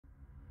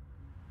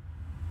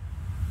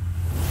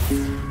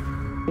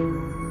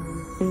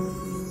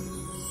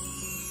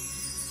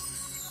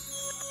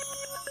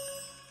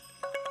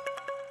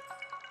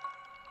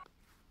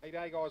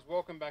G'day guys,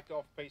 welcome back to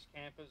Off-Piste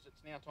Campers.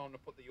 It's now time to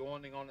put the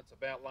awning on. It's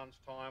about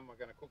lunchtime. We're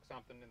going to cook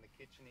something in the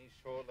kitchen here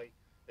shortly.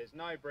 There's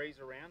no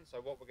breeze around,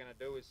 so what we're going to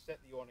do is set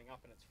the awning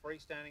up in its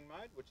freestanding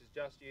mode, which is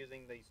just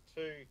using these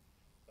two,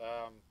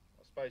 I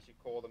suppose you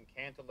call them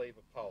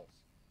cantilever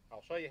poles.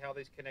 I'll show you how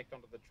these connect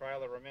onto the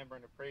trailer. Remember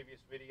in a previous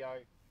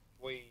video,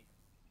 we,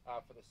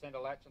 for the center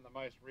latch and the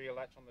most rear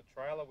latch on the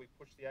trailer, we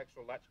pushed the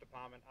actual latch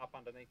department up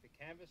underneath the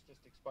canvas,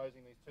 just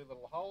exposing these two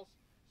little holes,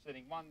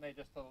 sitting one there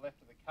just to the left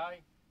of the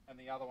K, and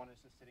the other one is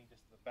just sitting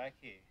just to the back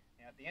here.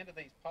 Now at the end of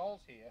these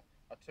poles here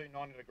are two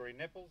 90-degree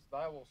nipples.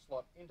 They will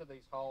slot into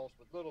these holes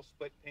with little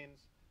split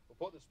pins. We'll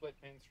put the split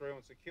pin through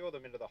and secure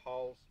them into the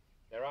holes.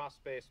 There are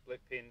spare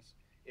split pins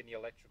in the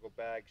electrical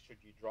bag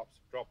should you drop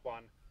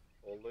one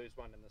or lose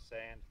one in the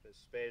sand. There's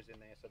spares in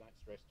there, so don't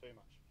stress too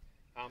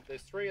much.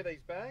 There's three of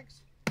these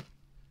bags.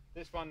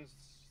 This one's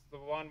the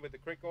one with the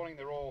crick awning.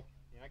 They're all,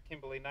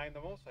 Kimberley named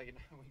them all, so you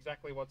know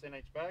exactly what's in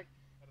each bag.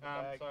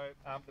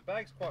 The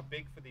bag's quite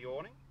big for the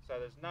awning, so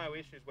there's no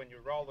issues when you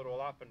roll it all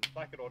up and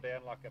flack it all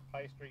down like a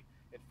pastry.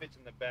 It fits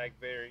in the bag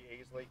very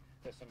easily.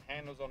 There's some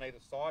handles on either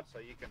side, so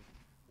you can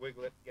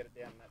wiggle it, get it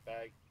down in that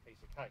bag, piece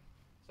of cake.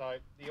 So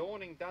the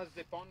awning does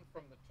zip on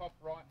from the top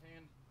right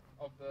hand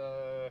of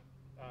the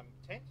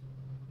tent,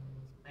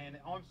 and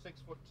I'm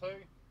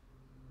 6'2".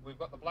 We've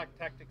got the black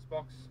Tactics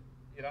box,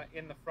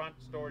 in the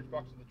front storage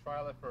box of the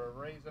trailer for a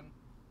reason.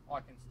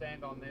 I can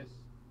stand on this.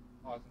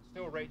 I can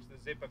still reach the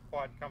zipper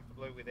quite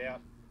comfortably without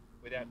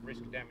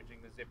risk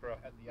damaging the zipper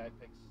at the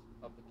apex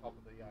of the top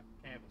of the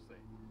canvas there.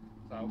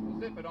 So we'll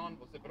zip it on,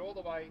 we'll zip it all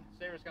the way.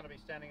 Sarah's going to be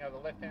standing over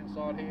the left hand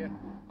side here.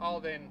 I'll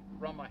then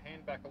run my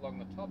hand back along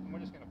the top, and we're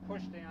just going to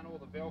push down all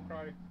the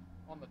Velcro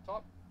on the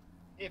top.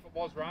 If it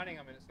was raining,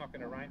 I mean it's not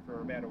going to rain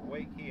for about a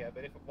week here,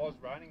 but if it was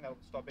raining, that'll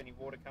stop any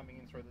water coming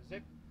in through the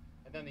zip,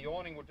 and then the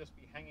awning will just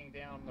be hanging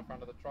down the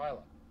front of the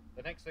trailer.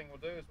 The next thing we'll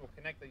do is we'll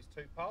connect these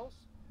two poles.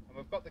 And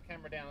we've got the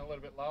camera down a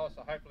little bit lower,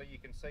 so hopefully you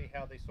can see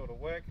how these sort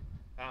of work,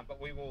 but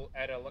we will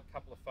add a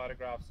couple of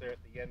photographs there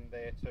at the end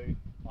there too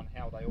on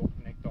how they all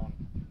connect on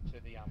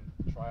to the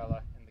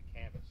trailer and the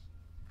canvas.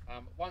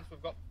 Once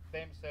we've got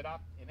them set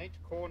up, in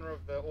each corner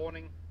of the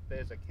awning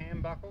there's a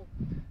cam buckle,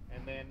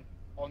 and then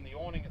on the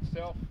awning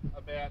itself,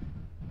 about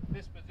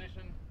this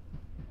position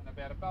and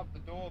about above the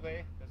door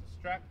there's a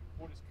strap.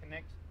 We'll just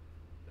connect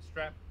the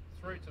strap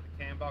through to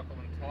the cam buckle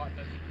and tighten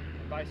it,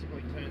 and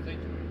basically turns each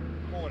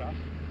quarter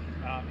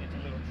into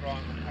little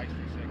triangle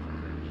pastry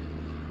sections,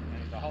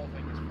 and the whole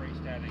thing is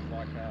freestanding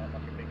like a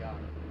big arc.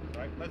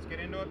 So let's get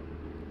into it.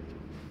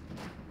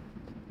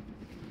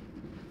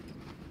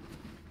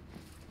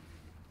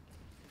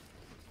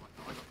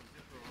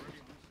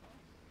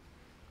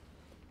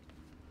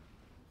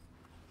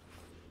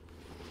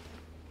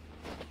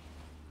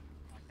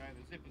 Okay,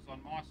 the zipper's on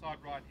my side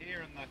right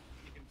here, and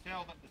you can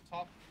tell that the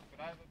top, look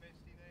it over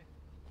Bestie there.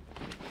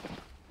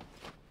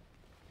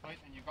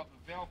 And you've got the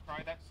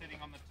Velcro, that's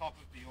sitting on the top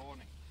of the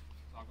awning.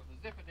 So I've got the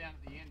zipper down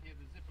at the end here,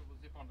 the zipper will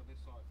zip onto this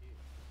side here.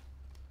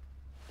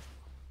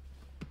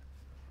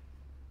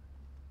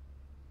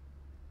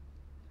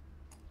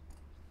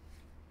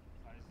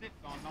 So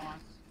zipped on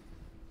nice.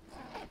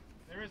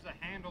 There is a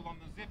handle on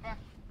the zipper.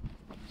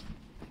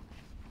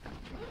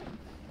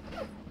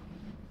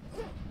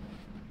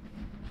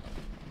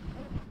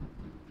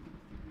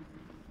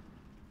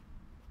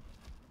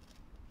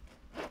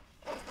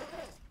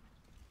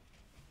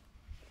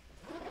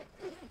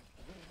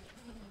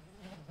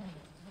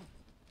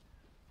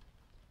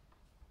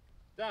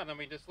 Done, and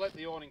we just let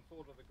the awning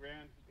fall to the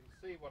ground. You can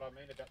see what I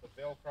mean about the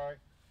Velcro.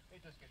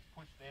 It just gets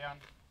pushed down.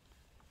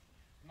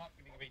 I'm not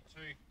going to be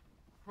too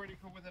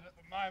critical with it at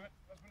the moment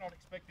because we're not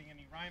expecting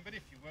any rain, but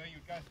if you were,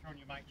 you'd go through and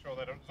you make sure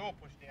that it was all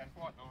pushed down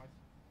quite nice.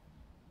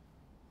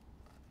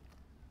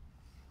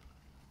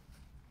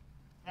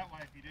 That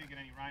way if you do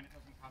get any rain, it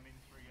doesn't come in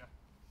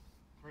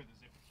through the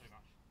zipper too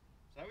much.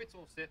 So it's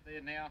all set there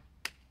now.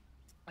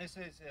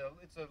 It's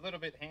a little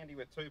bit handy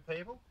with two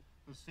people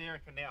because Sarah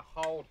can now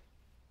hold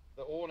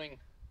the awning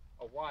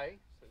away,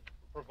 so it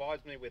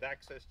provides me with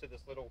access to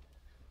this little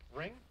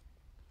ring.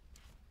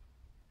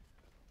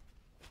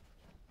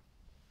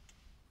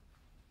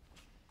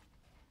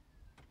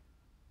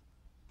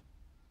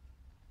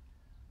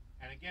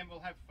 And again, we'll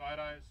have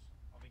photos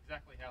of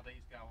exactly how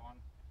these go on.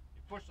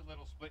 You push the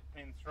little split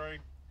pin through,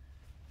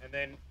 and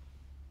then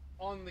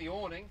on the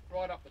awning,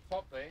 right up the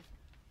top there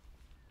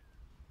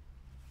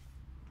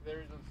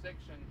is a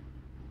section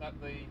that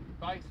the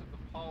base of the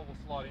pole will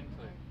slide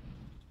into.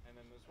 And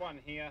then there's one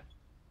here.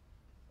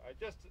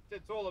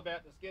 It's all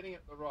about just getting it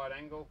at the right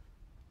angle.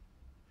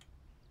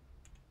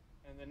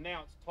 And then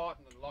now it's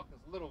tightened and locked.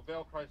 There's a little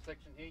Velcro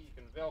section here. You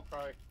can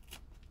Velcro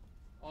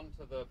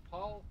onto the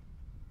pole.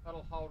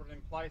 That'll hold it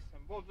in place,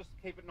 and we'll just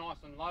keep it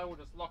nice and low. We'll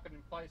just lock it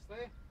in place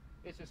there.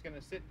 It's just going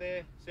to sit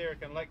there. Sarah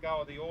can let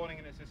go of the awning,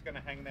 and it's just going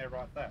to hang there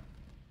right there.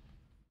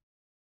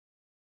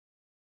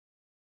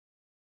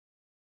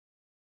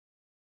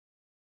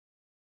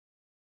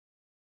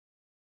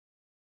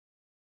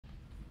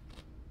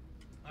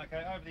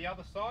 Okay, over the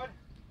other side,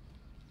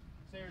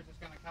 Sarah's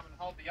just going to come and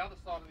hold the other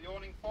side of the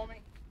awning for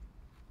me.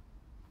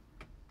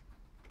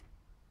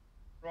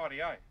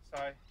 Rightio,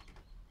 so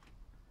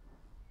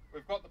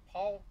we've got the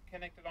pole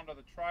connected onto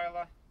the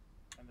trailer,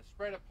 and the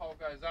spreader pole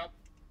goes up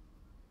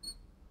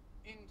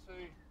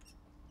into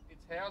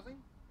its housing.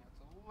 Now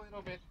it's a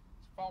little bit,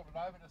 it's folded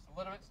over just a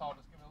little bit, so I'll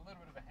just give it a little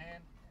bit of a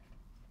hand,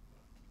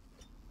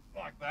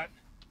 like that.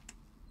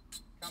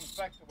 Comes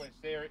back to where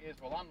Sarah is,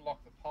 we'll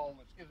unlock the pole,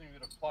 which gives me a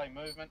bit of play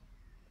movement,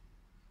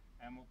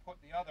 and we'll put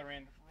the other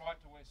end right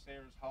to where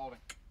Sarah's holding.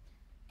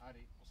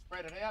 Righty, we'll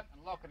spread it out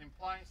and lock it in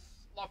place,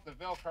 lock the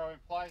Velcro in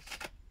place,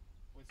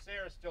 with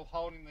Sarah still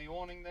holding the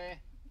awning there.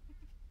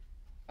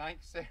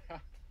 Thanks,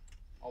 Sarah.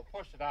 I'll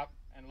push it up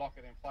and lock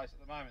it in place at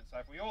the moment. So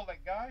if we all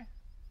let go,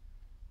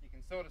 you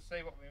can sort of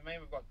see what we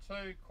mean. We've got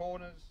two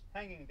corners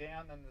hanging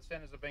down and the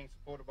centres are being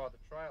supported by the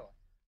trailer.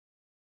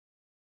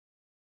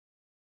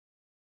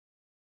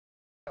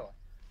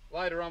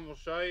 Later on we'll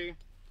show you,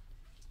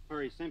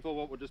 very simple,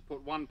 we'll just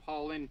put one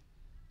pole in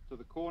to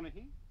the corner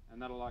here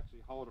and that'll actually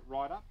hold it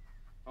right up.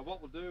 But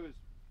what we'll do is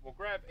we'll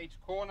grab each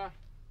corner,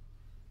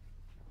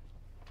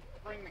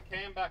 bring the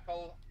cam back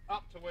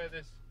up to where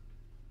this,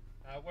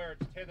 where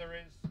its tether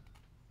is.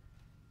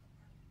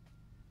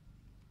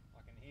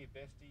 I can hear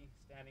Bestie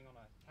standing on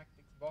a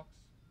tactics box.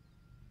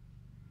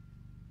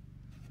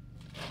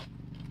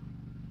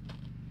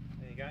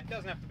 There you go. It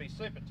doesn't have to be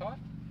super tight,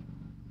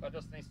 but it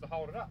just needs to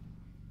hold it up.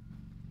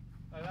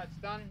 So that's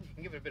done. You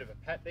can give it a bit of a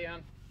pat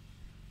down,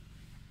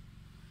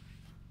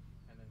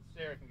 and then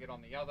Sarah can get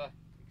on the other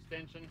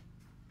extension,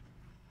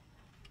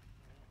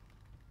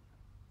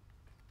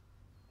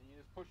 and you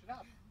just push it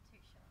up.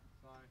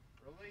 So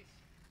release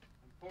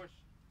and push.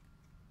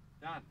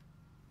 Done.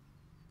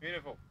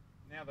 Beautiful.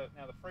 Now the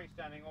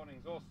freestanding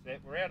awning's all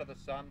set. We're out of the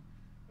sun.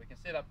 We can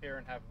sit up here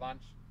and have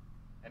lunch.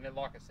 And then,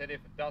 like I said,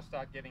 if it does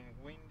start getting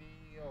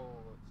windy or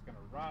it's going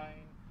to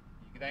rain,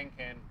 you then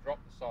can drop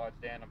the sides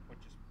down and put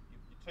your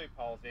two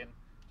poles in,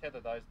 tether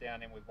those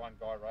down in with one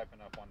guy rope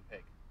and up one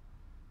peg.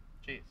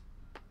 Cheers.